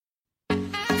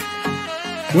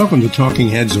Welcome to Talking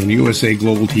Heads on USA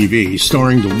Global TV,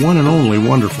 starring the one and only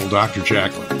wonderful Dr.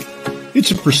 Jacqueline.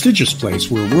 It's a prestigious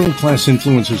place where world-class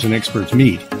influencers and experts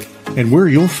meet, and where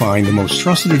you'll find the most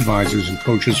trusted advisors and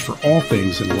coaches for all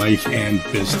things in life and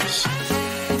business.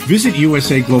 Visit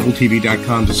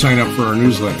usaglobaltv.com to sign up for our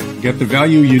newsletter, get the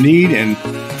value you need, and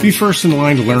be first in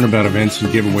line to learn about events and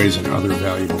giveaways and other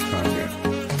valuable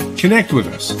content. Connect with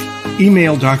us.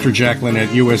 Email Dr. Jacqueline at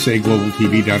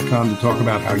usaglobaltv.com to talk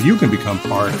about how you can become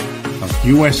part of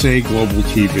USA Global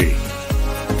TV.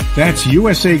 That's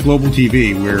USA Global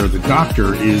TV, where the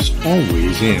doctor is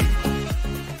always in.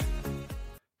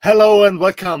 Hello and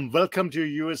welcome. Welcome to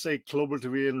USA Global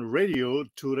TV and Radio,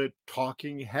 to the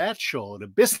Talking Head Show, the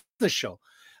business show.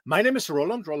 My name is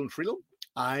Roland Friedl.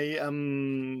 I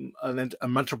am an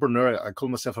entrepreneur. I call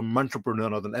myself a entrepreneur,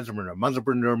 not an entrepreneur.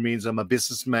 Entrepreneur means I'm a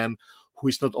businessman who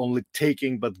is not only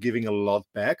taking but giving a lot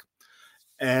back.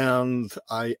 And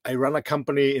I run a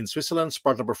company in Switzerland,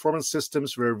 Sparta Performance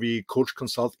Systems, where we coach,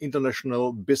 consult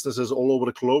international businesses all over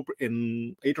the globe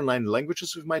in 8 or 9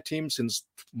 languages with my team since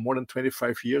more than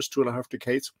 25 years, 2.5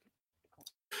 decades.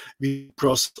 We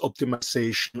process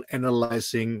optimization,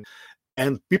 analyzing,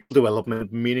 and people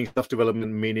development, meaning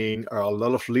self-development, meaning a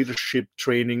lot of leadership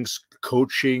trainings,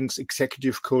 coachings,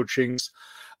 executive coachings,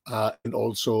 and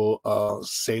also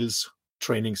sales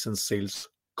trainings and sales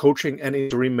coaching and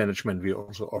interim management we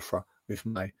also offer with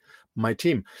my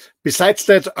team. Besides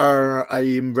that, I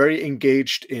am very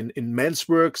engaged in men's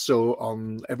work. So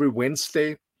on every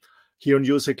Wednesday here on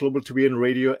USA Global TV and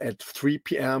Radio at 3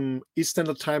 p.m.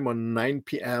 Eastern Time or 9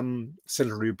 p.m.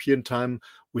 Central European Time,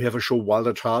 we have a show, Wild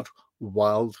at Heart.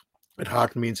 Wild at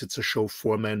Heart means it's a show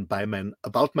for men, by men,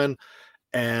 about men.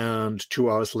 And 2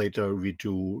 hours later, we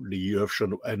do the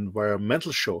European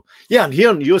Environmental Show. Yeah, and here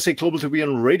on USA Global TV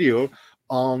and Radio,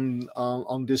 on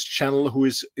this channel,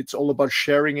 it's all about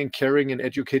sharing and caring and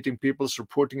educating people,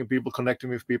 supporting people, connecting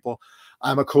with people.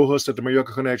 I'm a co-host at the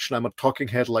Mallorca Connection. I'm a talking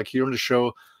head like here on the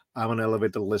show. I'm an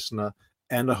elevated listener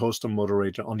and a host and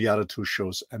moderator on the other 2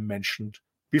 shows I mentioned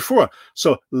before.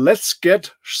 So let's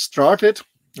get started.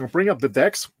 I'll bring up the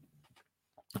decks.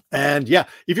 And yeah,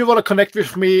 if you want to connect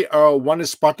with me, one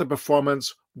is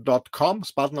spartaperformance.com,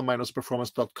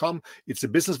 spartan-performance.com. It's a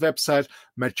business website.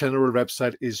 My general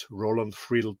website is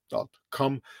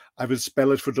rolandfriedl.com. I will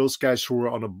spell it for those guys who are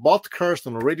on a podcast,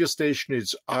 on a radio station.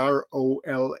 It's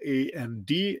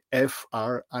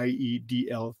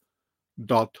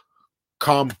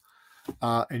ROLANDFRIEDL.com.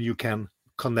 And you can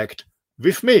connect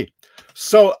with me.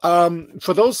 So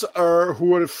for those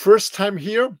who are the first time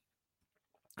here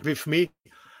with me,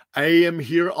 I am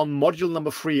here on module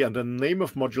number 3, and the name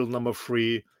of module number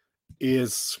 3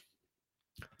 is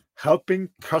Helping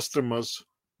Customers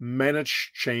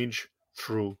Manage Change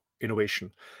Through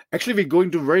Innovation. Actually, we're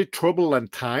going through very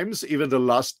turbulent times. Even the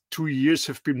last 2 years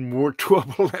have been more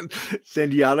turbulent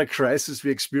than the other crises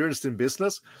we experienced in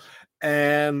business.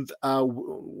 And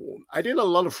I did a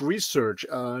lot of research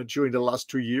during the last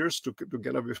 2 years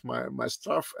together with my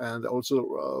staff, and also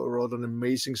wrote an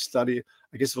amazing study.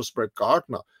 I guess it was Brett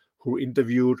Gardner, who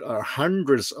interviewed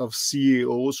hundreds of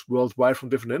CEOs worldwide from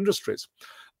different industries.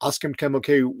 Ask him, coming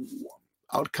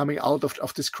out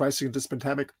of this crisis, this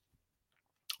pandemic,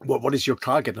 what is your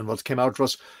target? And what came out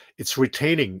was, it's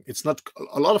retaining. It's not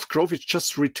a lot of growth, it's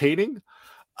just retaining.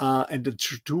 And the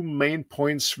 2 main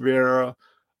points were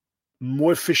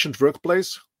more efficient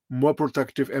workplace, more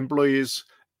productive employees,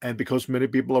 and because many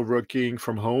people are working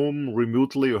from home,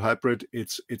 remotely or hybrid,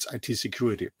 it's IT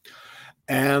security.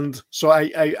 And so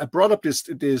I brought up this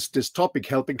topic,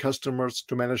 helping customers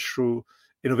to manage through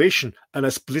innovation, and I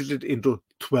split it into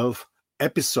 12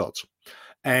 episodes.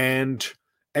 And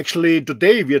actually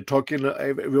today we're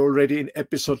already in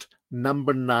episode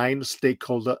number 9,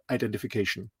 stakeholder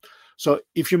identification. So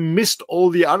if you missed all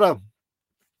the other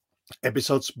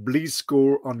episodes, please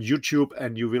go on YouTube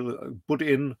and you will put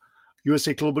in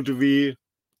USA Global TV,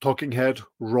 Talking Head,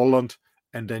 Roland,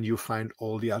 and then you find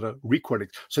all the other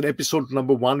recordings. So in episode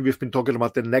number 1, we've been talking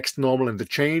about the next normal and the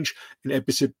change. In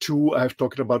episode 2, I've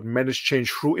talked about manage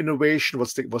change through innovation.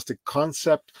 What's the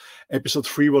concept? Episode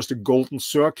 3 was the golden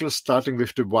circle, starting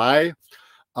with the why.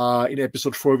 In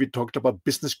episode 4, we talked about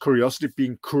business curiosity,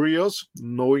 being curious,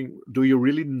 knowing, do you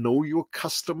really know your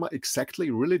customer exactly?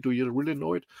 Really, do you really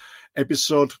know it?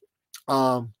 Episode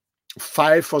 5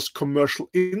 was commercial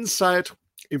insight,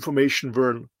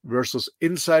 information versus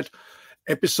insight.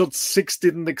 Episode 6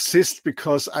 didn't exist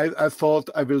because I thought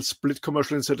I will split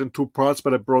commercial insight in 2 parts,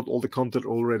 but I brought all the content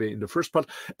already in the first part.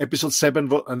 Episode 7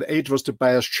 and 8 was the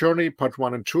buyer's journey, part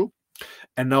 1 and 2.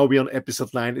 And now we're on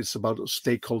episode 9. It's about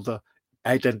stakeholder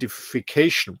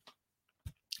identification.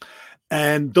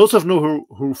 And those of you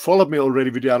who followed me already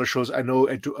with the other shows, I know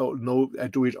I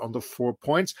do it on the 4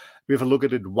 points. We have a look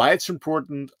at it, why it's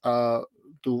important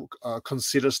to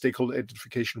consider stakeholder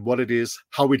identification, what it is,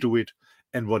 how we do it,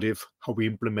 and how we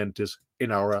implement this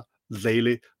in our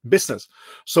daily business.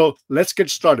 So let's get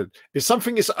started. If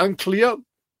something is unclear,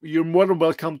 you're more than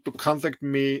welcome to contact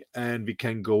me, and we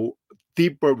can go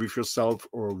deeper with yourself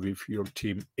or with your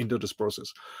team into this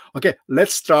process. Okay,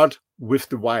 let's start with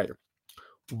the why.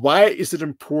 Why is it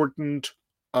important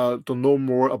to know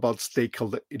more about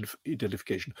stakeholder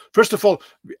identification? First of all,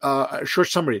 a short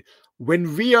summary.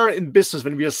 When we are in business,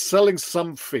 when we are selling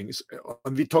some things,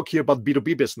 and we talk here about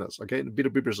B2B business, okay,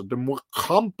 B2B business, the more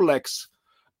complex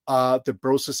the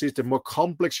process is, the more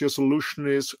complex your solution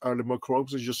is, or the more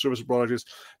complex your service product is,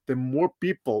 the more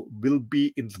people will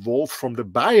be involved from the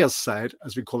buyer side,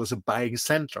 as we call it, a buying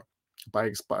center,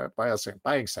 buying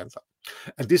center.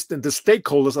 And then the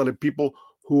stakeholders are the people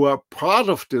who are part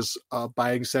of this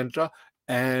buying center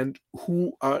and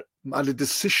who are the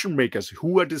decision makers,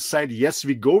 who are decide, yes,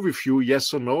 we go with you,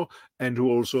 yes or no, and who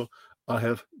also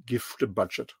give the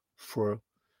budget for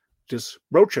this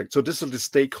project. So these are the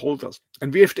stakeholders,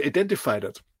 and we have to identify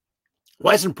that.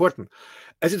 Why is it important?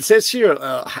 As it says here,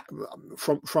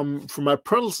 from my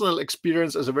personal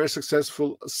experience as a very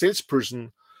successful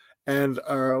salesperson, and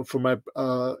from my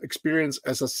experience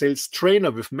as a sales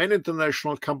trainer with many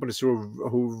international companies who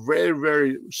are very,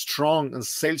 very strong and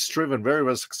sales driven, very,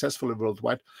 very successful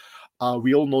worldwide,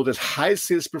 we all know that high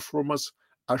sales performers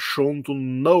are shown to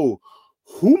know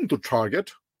whom to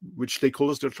target, which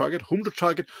stakeholders to target, whom to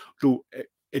target to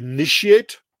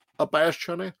initiate a buyer's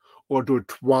journey, or to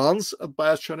advance a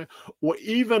buyer's journey, or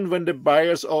even when the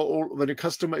buyers when the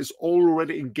customer is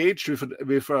already engaged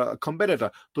with a competitor,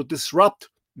 to disrupt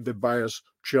the buyer's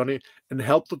journey and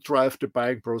help to drive the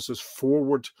buying process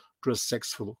forward to a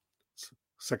successful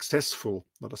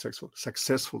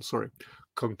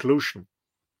conclusion.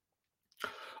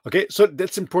 Okay, so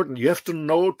that's important. You have to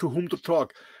know to whom to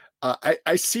talk.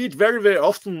 I see it very, very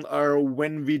often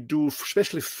when we do,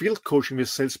 especially field coaching with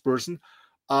salesperson.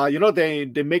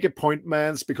 They make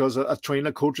appointments because a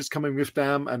trainer coach is coming with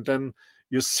them, and then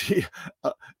you see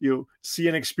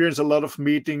and experience a lot of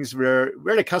meetings where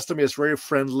the customer is very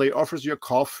friendly, offers you a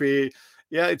coffee.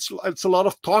 Yeah, it's a lot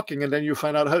of talking, and then you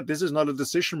find out, how this is not a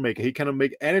decision maker. He cannot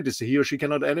make any decision. He or she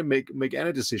cannot make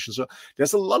any decision. So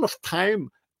there's a lot of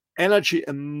time, energy,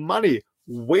 and money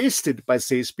wasted by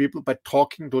salespeople by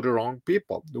talking to the wrong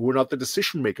people who are not the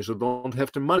decision makers, who don't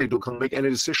have the money to make any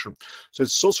decision. So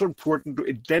it's also important to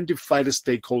identify the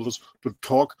stakeholders, to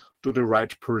talk to the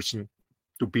right person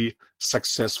to be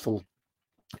successful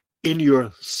in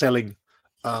your selling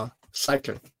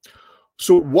cycle.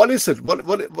 So what is it?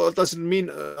 What does it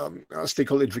mean,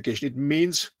 stakeholder identification? It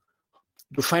means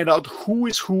to find out who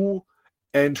is who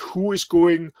and who is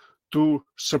going to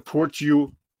support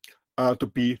you to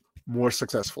be more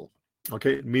successful.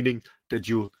 Okay, meaning that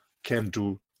you can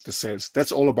do the sales.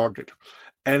 That's all about it.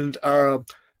 And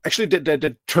actually,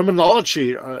 the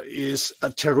terminology is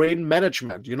a terrain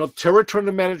management.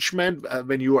 Territory management,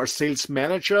 when you are sales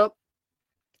manager,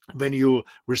 when you're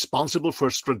responsible for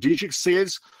strategic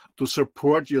sales to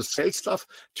support your sales staff.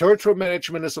 Territory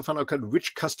management is a fun of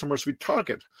which customers we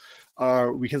target.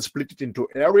 We can split it into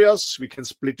areas. We can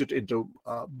split it into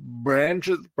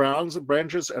branches,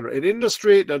 and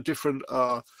industry. There are different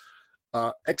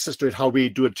access to it, how we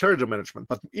do a territory management.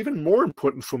 But even more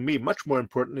important for me, much more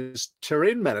important, is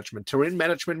terrain management. Terrain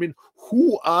management means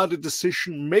who are the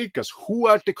decision makers, who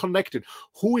are they connected,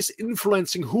 who is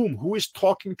influencing who is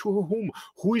talking to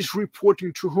who is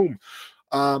reporting to whom.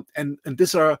 And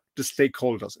these are the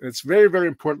stakeholders. And it's very, very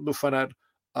important to find out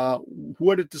who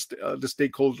are the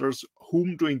stakeholders,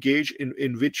 whom to engage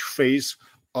in which phase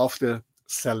of the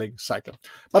selling cycle.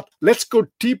 But let's go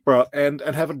deeper and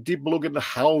have a deep look at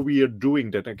how we are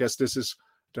doing that. I guess this is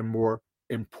the more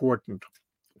important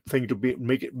thing to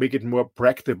make it more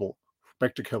practicable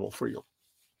for you.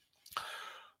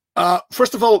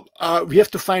 First of all, we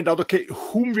have to find out, okay,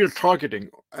 whom we're targeting.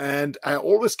 And I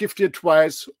always give the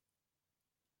advice,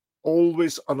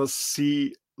 always on a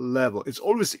C level. It's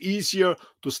always easier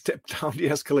to step down the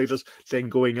escalators than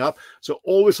going up. So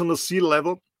always on a C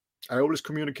level. I always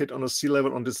communicate on a C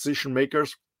level on decision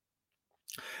makers.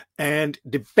 And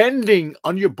depending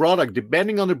on your product,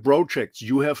 depending on the projects,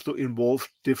 you have to involve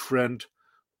different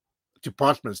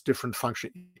departments, different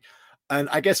functions. And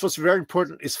I guess what's very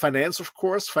important is finance, of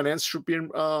course. Finance should be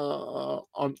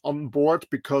on board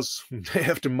because they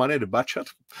have the money, the budget.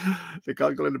 They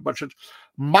calculate the budget.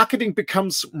 Marketing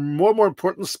becomes more and more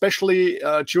important, especially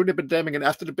during the pandemic and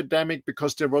after the pandemic,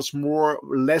 because there was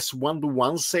less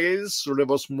one-to-one sales. So there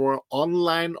was more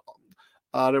online.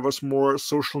 There was more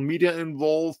social media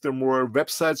involved. There were more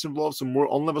websites involved. So more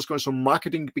online was going. So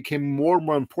marketing became more and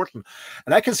more important.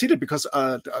 And I can see that because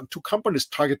 2 companies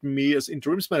targeted me as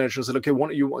interims manager and said, okay,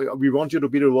 we want you to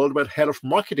be the worldwide head of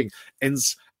marketing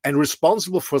and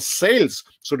responsible for sales.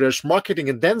 So there's marketing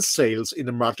and then sales in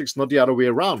the matrix, not the other way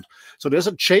around. So there's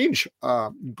a change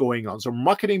going on. So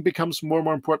marketing becomes more and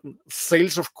more important.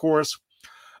 Sales, of course.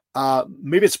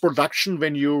 Maybe it's production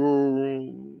when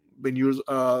you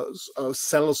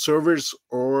sell a service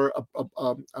or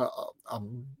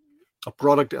a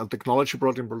product, a technology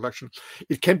product in production.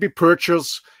 It can be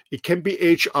purchase, it can be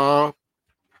HR.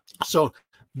 So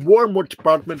more and more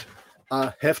departments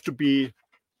have to be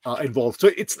involved. So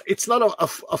it's not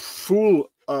a full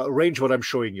range what I'm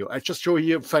showing you. I just show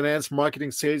here finance,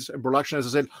 marketing, sales, and production. As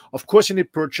I said, of course you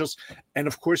need purchase, and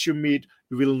of course you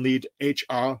will need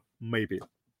HR maybe.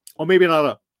 Or maybe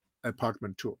another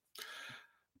department too.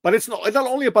 But it's not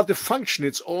only about the function,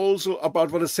 it's also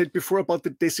about what I said before about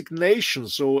the designation.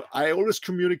 So I always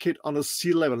communicate on a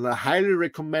C-level, and I highly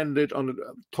recommend it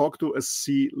talk to a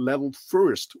C-level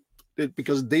first,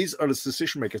 because these are the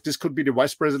decision makers. This could be the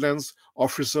vice presidents,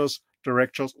 officers,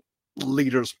 directors,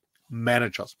 leaders,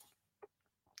 managers.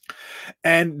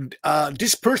 And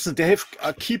this person, they have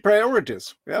key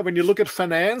priorities. Yeah, when you look at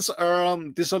finance,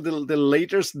 these are the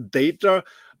latest data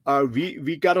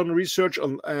we got on research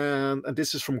on, and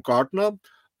this is from Gartner,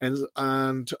 and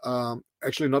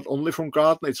actually not only from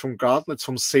Gartner, it's from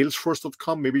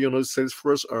Salesforce.com. Maybe you know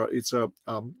Salesforce,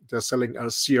 they're selling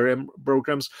CRM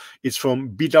programs. It's from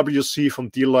BWC,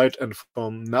 from Deloitte, and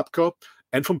from NAPCO,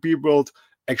 and from BWorld,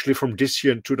 actually from this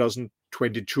year in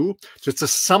 2022. So it's a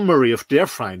summary of their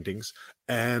findings.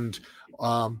 And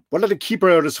what are the key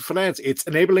priorities of finance? It's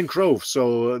enabling growth.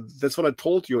 So that's what I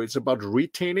told you. It's about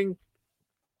retaining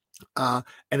and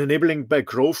enabling by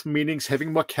growth, meanings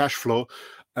having more cash flow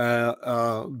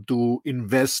to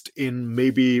invest in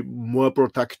maybe more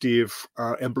productive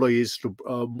employees, to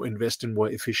invest in more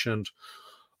efficient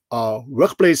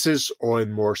workplaces or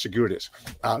in more securities.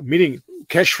 Meaning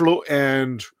cash flow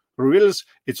and reals.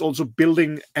 It's also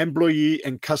building employee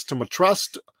and customer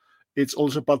trust. It's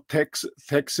also about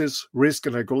taxes, risk,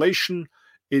 and regulation.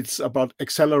 It's about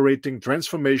accelerating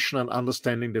transformation and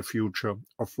understanding the future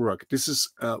of work. This is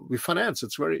with finance.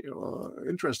 It's very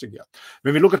interesting here.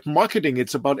 When we look at marketing,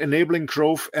 it's about enabling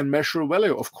growth and measure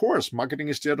value. Of course, marketing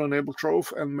is there to enable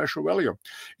growth and measure value.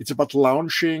 It's about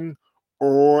launching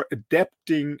or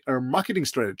adapting our marketing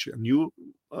strategy, a new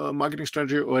marketing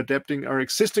strategy, or adapting our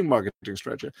existing marketing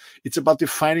strategy. It's about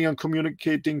defining and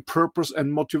communicating purpose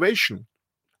and motivation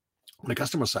on the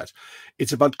customer side.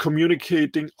 It's about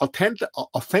communicating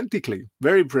authentically,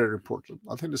 very, very important,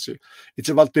 authenticity. It's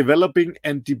about developing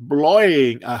and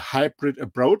deploying a hybrid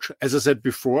approach. As I said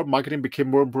before, marketing became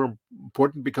more and more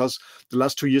important because the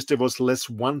last 2 years there was less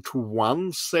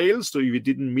one-to-one sales, so we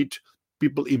didn't meet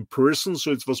people in person,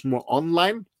 so it was more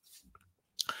online.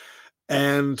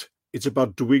 And it's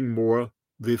about doing more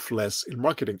with less in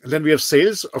marketing. And then we have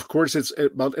sales. Of course, it's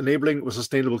about enabling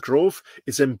sustainable growth.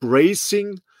 It's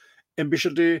embracing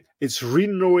ambiguity. It's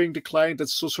re-knowing the client.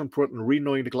 That's so important.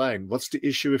 Re-knowing the client. What's the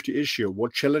issue with the issue?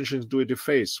 What challenges do they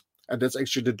face? And that's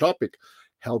actually the topic,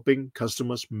 helping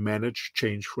customers manage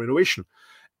change for innovation.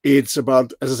 It's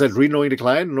about, as I said, re-knowing the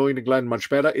client, knowing the client much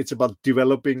better. It's about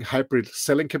developing hybrid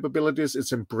selling capabilities.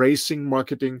 It's embracing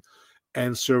marketing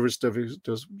and service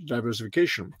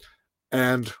diversification.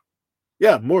 And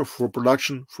yeah, more for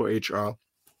production, for HR,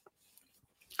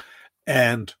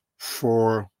 and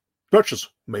for purchase,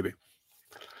 maybe.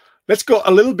 Let's go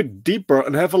a little bit deeper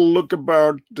and have a look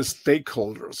about the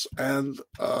stakeholders. And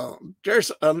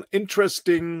there's an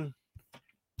interesting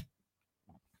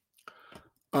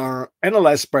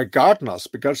analyzed by Gartner's,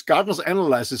 because Gartner's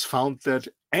analysis found that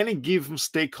any given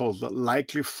stakeholder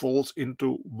likely falls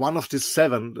into one of the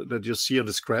 7 that you see on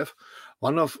this graph,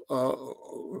 one of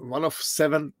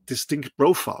 7 distinct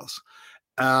profiles.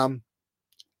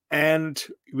 And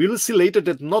we will see later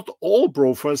that not all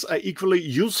profiles are equally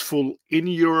useful in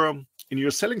your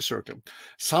selling circle.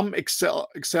 Some excel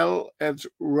at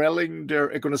rallying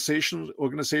their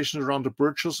organizations around the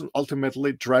purchase and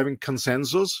ultimately driving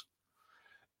consensus,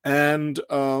 and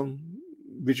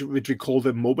which we call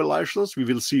them mobilizers. We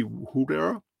will see who they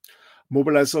are.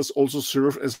 Mobilizers also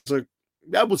serve as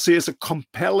a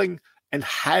compelling and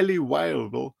highly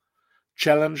viable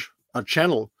channel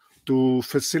to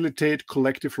facilitate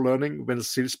collective learning when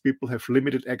salespeople have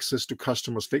limited access to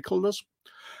customer stakeholders.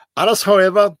 Others,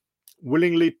 however,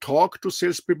 willingly talk to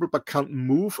salespeople but can't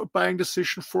move a buying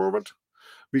decision forward.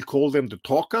 We call them the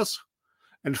talkers.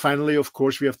 And finally, of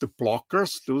course, we have the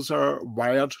blockers. Those are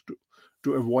wired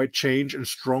to avoid change and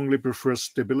strongly prefer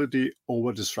stability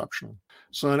over disruption.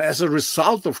 So, and as a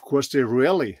result, of course, they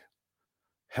rarely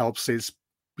help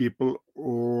salespeople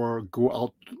or go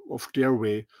out of their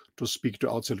way to speak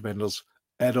to outside vendors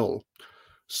at all.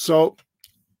 So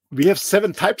we have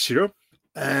 7 types here,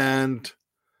 and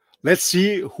let's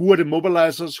see who are the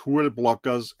mobilizers, who are the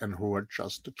blockers, and who are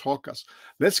just the talkers.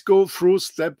 Let's go through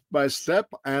step by step,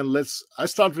 and I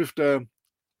start with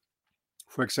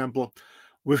for example,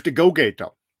 with the go-getter.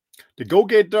 The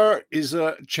go-getter is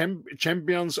a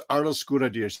champions others' good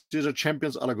ideas. These are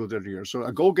champions other good ideas. So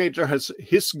a go-getter has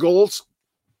his goals,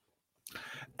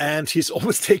 and he's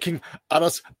always taking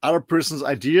other person's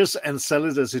ideas and sell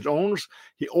it as his own.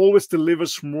 He always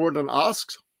delivers more than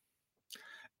asks,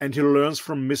 and he learns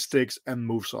from mistakes and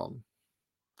moves on.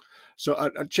 So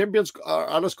a champion's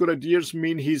others' good ideas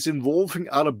mean he's involving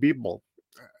other people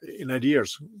in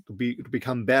ideas to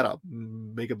become better,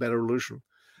 make a better solution.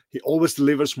 He always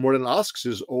delivers more than asks,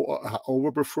 is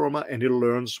overperformer, and he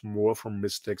learns more from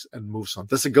mistakes and moves on.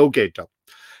 That's a go-getter.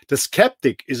 The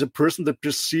skeptic is a person that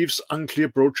perceives unclear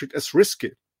project as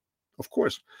risky, of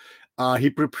course. He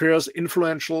prepares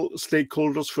influential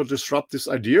stakeholders for disruptive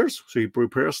ideas, so he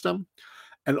prepares them,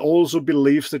 and also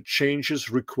believes that changes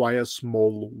require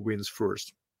small wins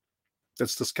first.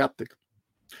 That's the skeptic.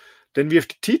 Then we have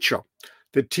the teacher.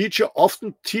 The teacher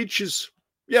often teaches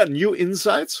new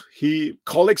insights.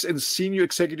 Colleagues and senior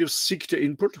executives seek their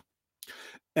input,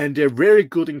 and they're very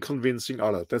good in convincing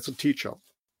others. That's a teacher.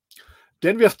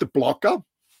 Then we have the blocker.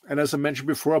 And as I mentioned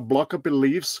before, a blocker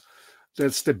believes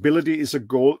that stability is a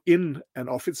goal in and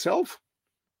of itself.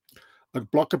 A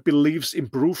blocker believes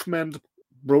improvement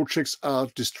projects are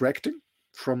distracting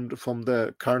from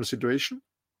the current situation.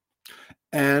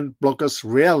 And blockers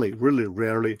really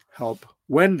rarely help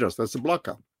vendors. That's a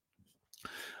blocker.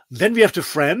 Then we have the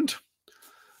friend.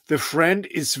 The friend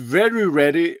is very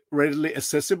readily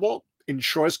accessible,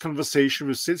 enjoys conversation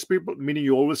with salespeople, meaning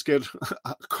you always get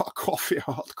a hot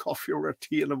coffee or a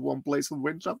tea in one place in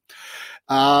winter.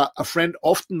 A friend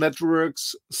often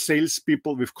networks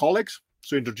salespeople with colleagues,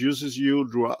 so introduces you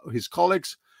to his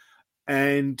colleagues.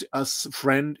 And a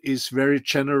friend is very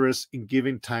generous in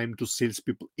giving time to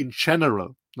salespeople in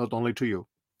general, not only to you.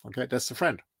 Okay, that's the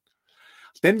friend.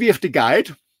 Then we have the guide.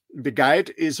 The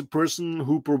guide is a person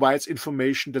who provides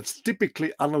information that's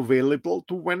typically unavailable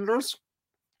to vendors.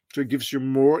 So it gives you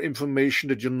more information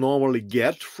that you normally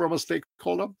get from a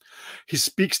stakeholder. He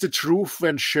speaks the truth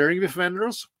when sharing with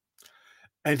vendors.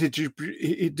 And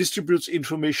he distributes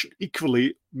information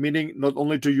equally, meaning not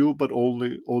only to you, but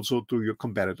also to your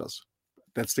competitors.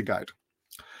 That's the guide.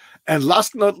 And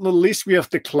last but not least, we have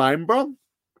the climber.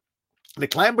 The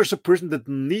climber is a person that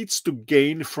needs to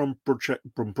gain from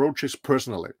projects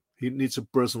personally. He needs a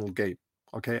personal gain,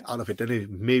 out of it, and he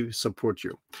may support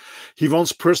you. He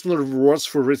wants personal rewards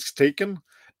for risks taken,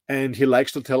 and he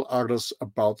likes to tell others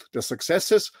about their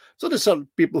successes. So these are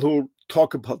people who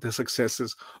talk about their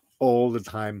successes all the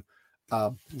time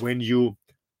when you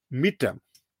meet them.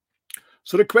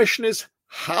 So the question is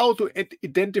how to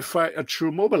identify a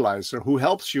true mobilizer who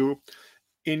helps you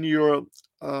in your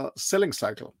selling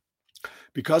cycle.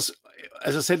 Because,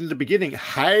 as I said in the beginning,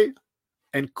 high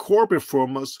and core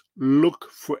performers look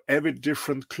for every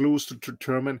different clues to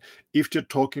determine if you're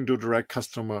talking to a direct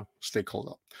customer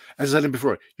stakeholder. As I said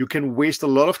before, you can waste a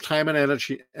lot of time and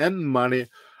energy and money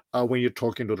when you're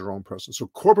talking to the wrong person. So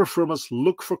core performers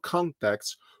look for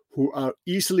contacts who are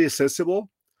easily accessible,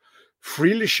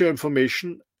 freely share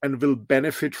information, and will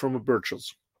benefit from a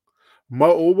purchase.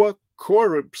 Moreover,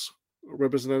 core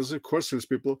representatives, core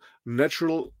salespeople,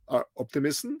 natural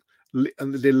optimism,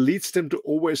 and they leads them to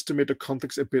overestimate the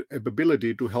contact's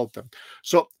ability to help them.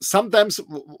 So sometimes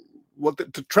what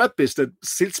the trap is that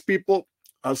salespeople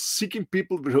are seeking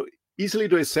people who easily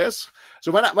to assess.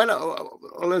 So when I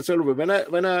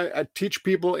teach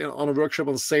people on a workshop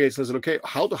on sales, I said, okay,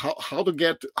 how to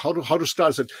start.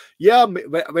 I said,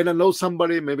 when I know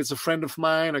somebody, maybe it's a friend of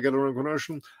mine, I get a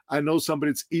recognition, I know somebody,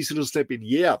 it's easy to step in.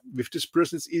 Yeah, with this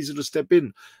person, it's easy to step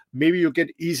in. Maybe you get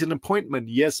easy an appointment.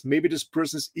 Yes, maybe this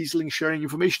person is easily sharing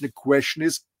information. The question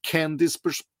is, can this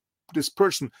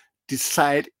person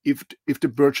decide if the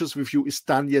purchase with you is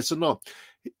done, yes or no?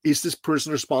 Is this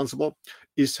person responsible?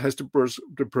 Has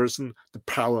the person the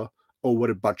power over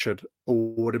the budget,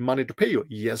 over the money to pay you?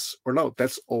 Yes or no?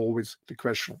 That's always the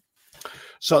question.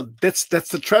 So that's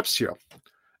the traps here.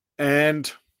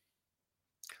 And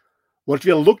what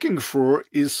we are looking for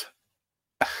is,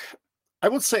 I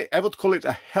would call it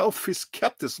a healthy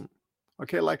skepticism.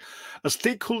 Okay, like a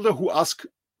stakeholder who asks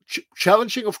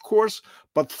challenging, of course,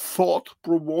 but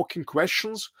thought-provoking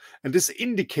questions, and this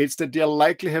indicates that they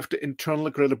likely have the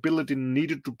internal credibility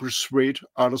needed to persuade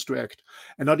others to act.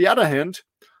 And on the other hand,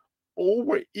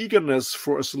 over-eagerness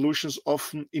for a solution is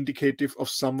often indicative of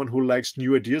someone who likes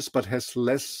new ideas but has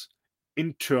less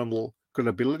internal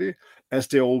credibility, as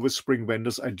they always bring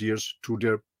vendors' ideas to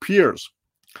their peers.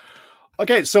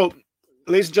 Okay, so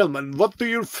ladies and gentlemen, what do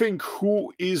you think?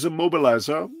 Who is a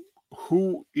mobilizer?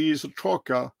 Who is a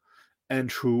talker? And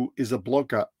who is a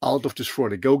blocker out of this four?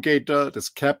 The go-getter, the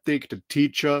skeptic, the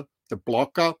teacher, the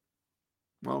blocker,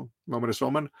 well, moment is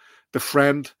woman, the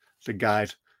friend, the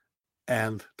guide,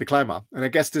 and the climber. And I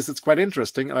guess this is quite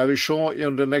interesting. And I will show you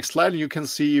on the next slide. You can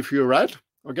see if you're right.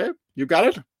 Okay, you got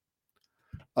it?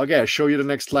 Okay, I'll show you the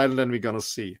next slide and then we're going to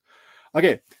see.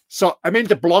 Okay, so, I mean,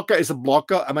 the blocker is a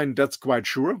blocker. I mean, that's quite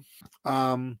sure.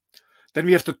 Then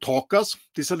we have the talkers.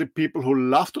 These are the people who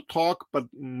love to talk, but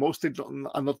mostly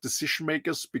are not decision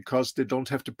makers because they don't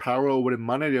have the power over the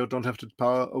money. They don't have the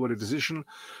power over the decision.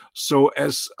 So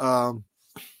as you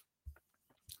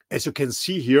can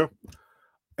see here,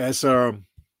 as a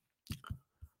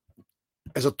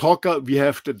talker, we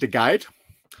have the guide.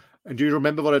 And do you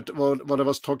remember what I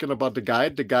was talking about the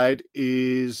guide? The guide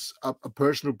is a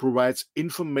person who provides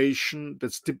information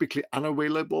that's typically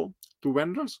unavailable to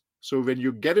vendors. So when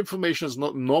you get information that's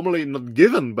not normally not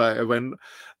given by a vendor,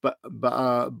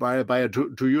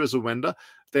 to you as a vendor,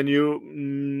 then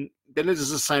it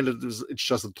is a sign that it's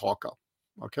just a talker.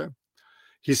 Okay,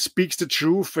 he speaks the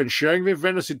truth when sharing with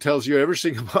vendors. He tells you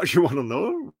everything about you want to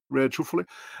know, very truthfully.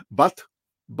 But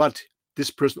this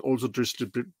person also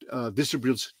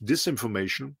distributes this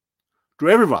information to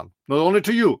everyone, not only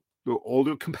to you, to all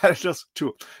your competitors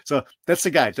too. So that's the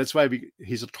guide. That's why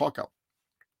he's a talker.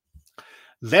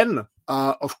 Then,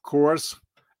 of course,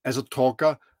 as a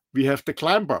talker, we have the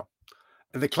climber.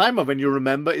 And the climber, when you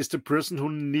remember, is the person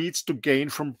who needs to gain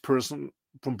from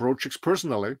projects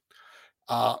personally.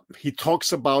 He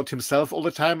talks about himself all the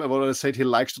time. What I said, he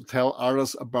likes to tell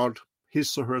others about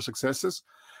his or her successes,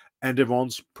 and he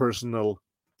wants personal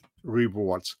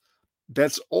rewards.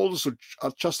 That's also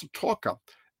just a talker.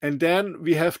 And then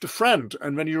we have the friend.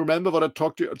 And when you remember what I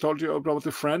told you about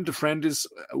the friend is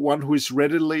one who is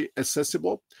readily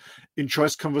accessible,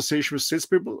 enjoys conversation with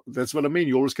salespeople. That's what I mean.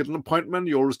 You always get an appointment.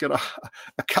 You always get a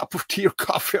cup of tea or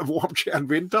coffee, a warm chair in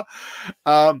winter.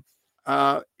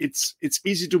 It's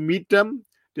easy to meet them.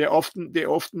 They often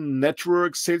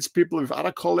network salespeople with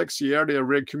other colleagues. Yeah, they are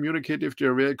very communicative. They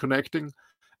are very connecting.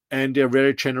 And they're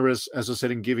very generous, as I said,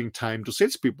 in giving time to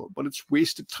salespeople. But it's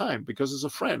wasted time because it's a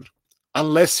friend.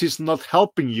 Unless he's not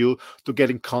helping you to get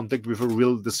in contact with a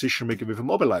real decision maker, with a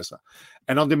mobilizer.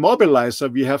 And on the mobilizer,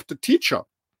 we have the teacher.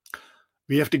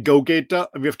 We have the go-getter,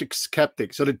 and we have the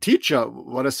skeptic. So the teacher,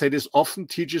 what I said, is often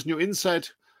teaches new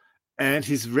insight, and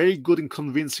he's very good in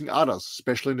convincing others,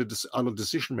 especially in the other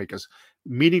decision makers,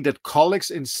 meaning that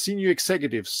colleagues and senior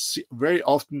executives very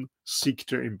often seek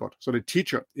their input. So the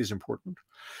teacher is important.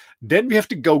 Then we have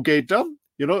the go-getter.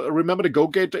 You know, remember the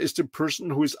go-getter is the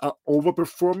person who is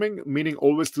overperforming, meaning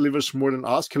always delivers more than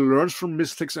asked. He learns from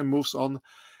mistakes and moves on,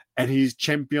 and he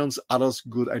champions others'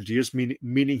 good ideas,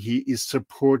 meaning he is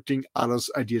supporting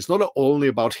others' ideas. Not only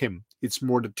about him, it's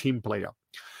more the team player.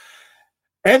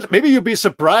 And maybe you'll be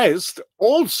surprised,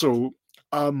 also,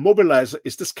 mobilizer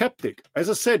is the skeptic. As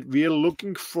I said, what we are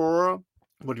looking for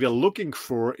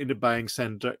in the buying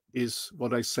center is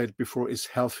what I said before, is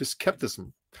healthy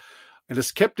skepticism. And the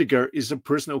skeptic is a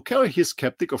person, okay, he's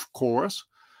skeptic, of course,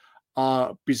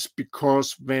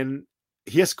 because when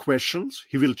he has questions,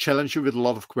 he will challenge you with a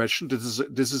lot of questions.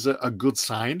 This is a good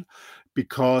sign,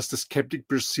 because the skeptic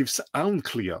perceives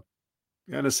unclear,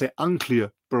 and I say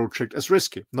unclear project as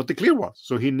risky, not the clear one.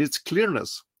 So he needs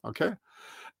clearness, okay?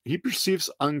 He perceives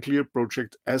unclear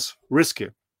project as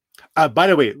risky. By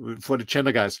the way, for the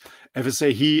gender guys, if I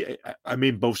say he, I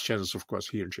mean both genders, of course,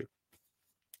 he and she.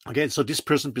 Okay, so this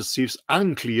person perceives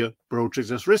unclear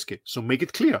projects as risky. So make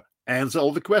it clear. Answer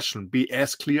all the questions. Be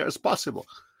as clear as possible.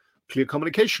 Clear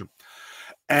communication.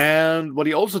 And what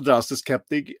he also does, the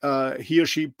skeptic, he or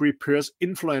she prepares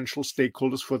influential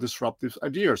stakeholders for disruptive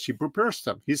ideas. He prepares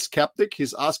them. He's skeptic.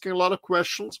 He's asking a lot of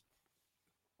questions.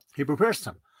 He prepares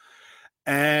them.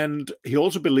 And he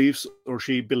also believes, or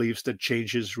she believes, that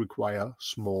changes require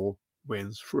small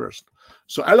wins first.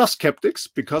 So I love skeptics,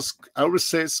 because I always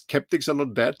say skeptics are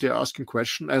not dead. They're asking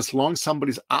questions. As long as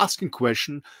somebody's asking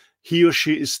question, he or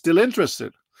she is still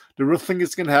interested. The real thing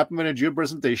is going to happen when you do your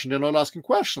presentation, they're not asking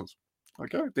questions.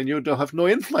 Okay, then you don't have no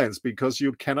influence, because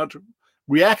you cannot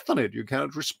react on it. You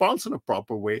cannot respond in a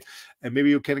proper way, and maybe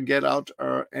you can get out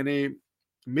any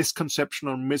misconception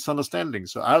or misunderstanding.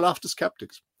 So I love the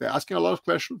skeptics. They're asking a lot of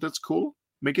questions. That's cool.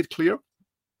 Make it clear.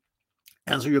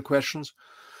 Answer your questions,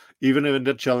 even if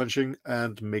they're challenging,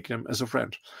 and make them as a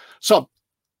friend. So,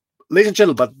 ladies and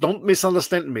gentlemen, but don't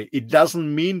misunderstand me. It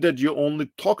doesn't mean that you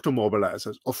only talk to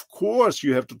mobilizers. Of course,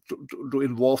 you have to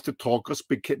involve the talkers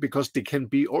because they can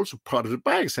be also part of the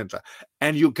buying center.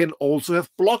 And you can also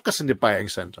have blockers in the buying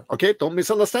center. Okay, don't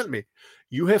misunderstand me.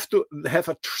 You have to have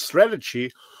a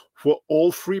strategy for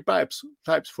all three types,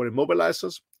 for the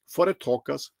mobilizers, for the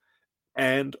talkers,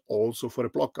 and also for the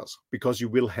blockers, because you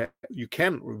will have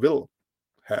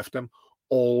them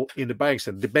all in the buying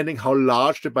center, depending how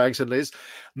large the buying center is.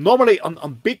 Normally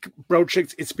on big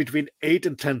projects, it's between 8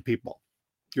 and 10 people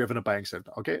you have in a buying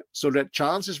center. Okay, so the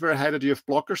chance is very high that you have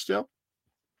blockers there.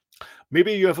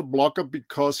 Maybe you have a blocker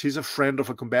because he's a friend of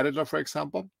a competitor, for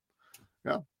example.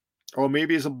 Yeah, or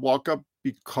maybe it's a blocker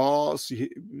because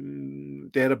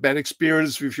they had a bad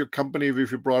experience with your company, with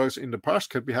your products in the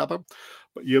past. Could be happen,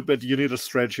 but you need a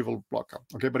strategy for blocker.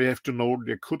 Okay, but you have to know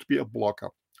there could be a blocker.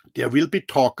 There will be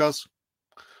talkers.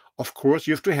 Of course,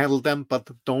 you have to handle them, but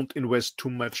don't invest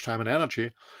too much time and energy.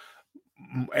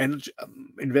 And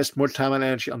invest more time and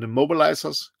energy on the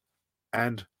mobilizers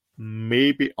and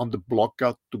maybe on the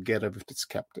blocker together with the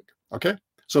skeptic. Okay,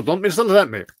 so don't misunderstand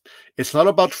me. It's not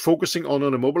about focusing on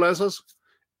the mobilizers.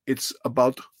 It's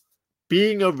about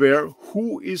being aware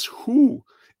who is who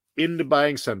in the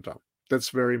buying center. That's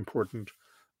very important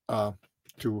to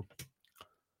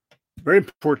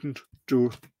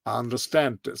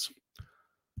understand this.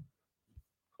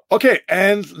 Okay,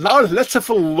 and now let's have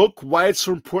a look why it's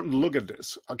so important to look at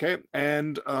this. Okay,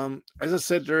 and as I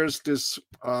said, there's this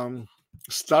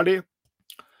study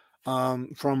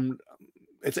from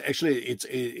it's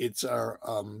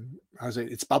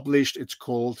published. It's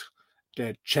called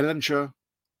the Challenger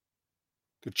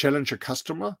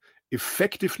Customer: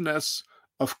 Effectiveness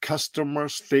of Customer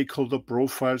Stakeholder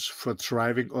Profiles for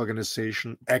Driving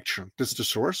Organization Action. This is the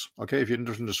source. Okay, if you're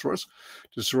interested in the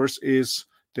source is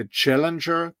the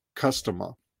Challenger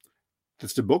Customer.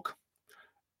 That's the book.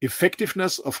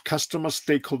 Effectiveness of Customer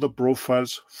Stakeholder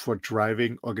Profiles for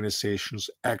Driving Organizations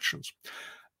Actions.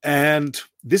 And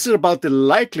this is about the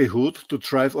likelihood to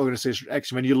drive organization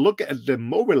action. When you look at the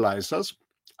mobilizers,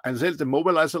 and say the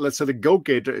mobilizer, let's say the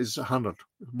go-getter is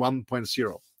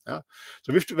 1.0. Yeah.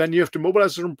 So when you have the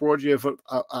mobilizer on board, you have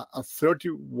a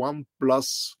 31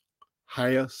 plus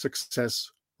higher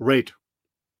success rate.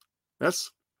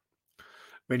 That's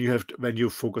when you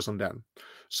focus on them.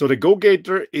 So the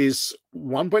go-getter is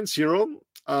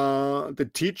 1.0. The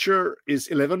teacher is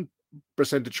 11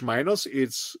 percentage minus.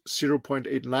 It's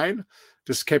 0.89.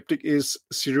 The skeptic is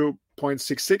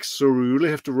 0.66. So we really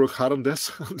have to work hard on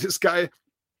this guy.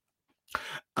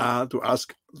 To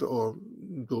ask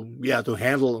to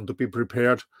handle and to be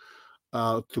prepared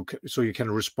so you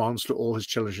can respond to all his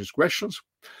challenging questions.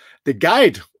 The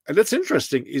guide, and that's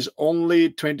interesting, is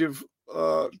only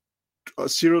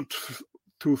 0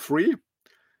 to 3.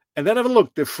 And then have a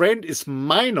look. The friend is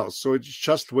minus, so it's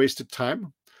just wasted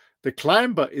time. The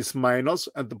climber is minus,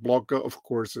 and the blocker, of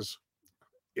course,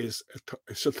 is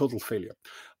a total failure.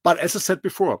 But as I said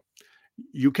before,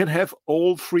 you can have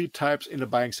all three types in the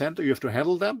buying center. You have to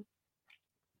handle them,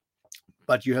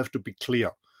 but you have to be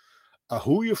clear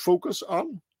who you focus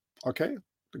on. Okay,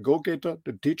 the go-getter,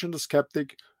 the teacher, and the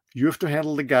skeptic. You have to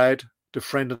handle the guide, the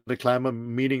friend, and the climber,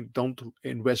 meaning don't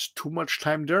invest too much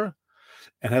time there,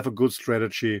 and have a good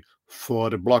strategy for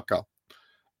the blocker.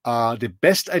 The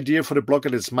best idea for the blocker,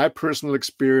 that's my personal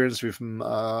experience with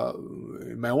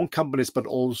my own companies, but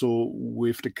also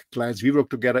with the clients we work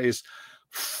together, is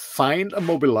find a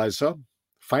mobilizer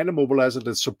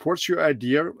that supports your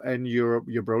idea and your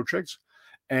projects,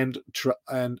 and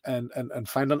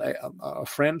find a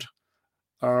friend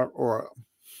or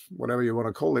whatever you want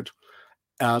to call it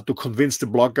to convince the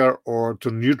blocker or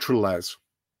to neutralize.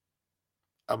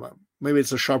 Maybe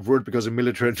it's a sharp word because in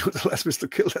military neutralize means to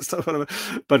kill. That's not what I mean.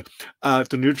 But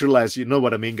to neutralize, you know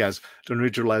what I mean, guys. To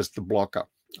neutralize the blocker.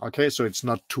 Okay, so it's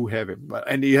not too heavy,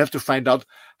 and you have to find out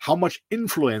how much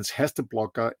influence has the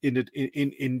blocker in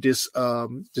this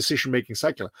decision-making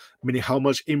cycle. Meaning, how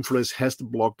much influence has the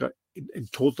blocker in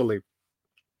totally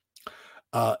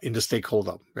in the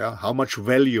stakeholder? Yeah, how much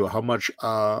value, how much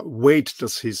weight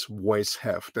does his voice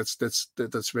have? That's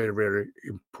very, very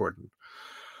important.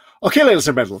 Okay, ladies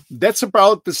and gentlemen, that's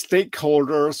about the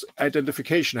stakeholders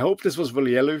identification. I hope this was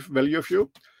value of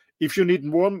you. If you need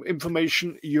more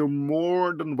information, you're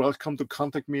more than welcome to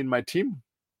contact me and my team.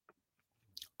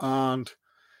 And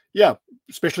yeah,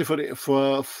 especially for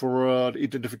the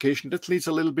identification, that needs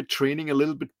a little bit training, a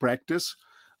little bit practice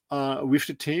with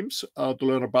the teams to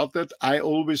learn about that. I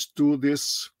always do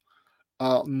this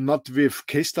not with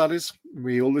case studies.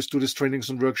 We always do these trainings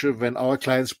and workshops when our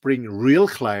clients bring real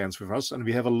clients with us, and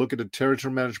we have a look at the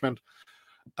territory management,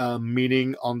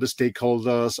 meaning on the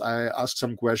stakeholders. I ask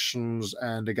some questions,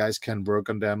 and the guys can work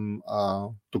on them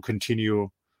to continue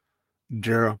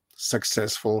their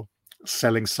successful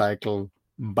selling cycle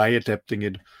by adapting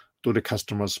it to the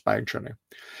customer's buying journey.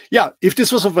 Yeah, if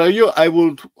this was of value, I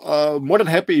would more than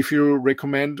happy if you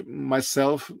recommend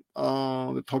myself,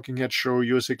 the Talking Head Show,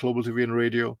 USA Global TV and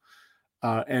Radio,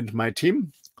 and my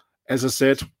team. As I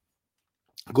said,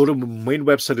 go to the main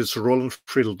website. It's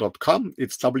rolandfriedl.com.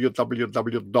 It's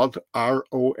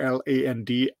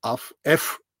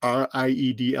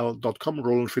www.rolandfriedl.com,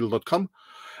 rolandfriedl.com.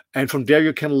 And from there,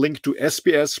 you can link to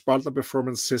SBS, Partner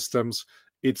Performance Systems.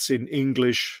 It's in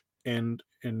English and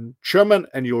in German,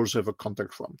 and you also have a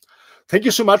contact form. Thank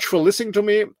you so much for listening to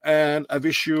me, and I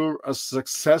wish you a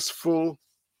successful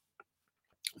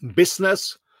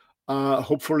business.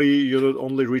 Hopefully, you're not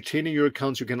only retaining your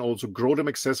accounts, you can also grow them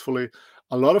successfully.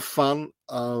 A lot of fun,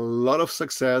 a lot of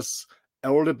success.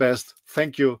 All the best.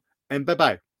 Thank you, and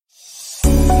bye-bye.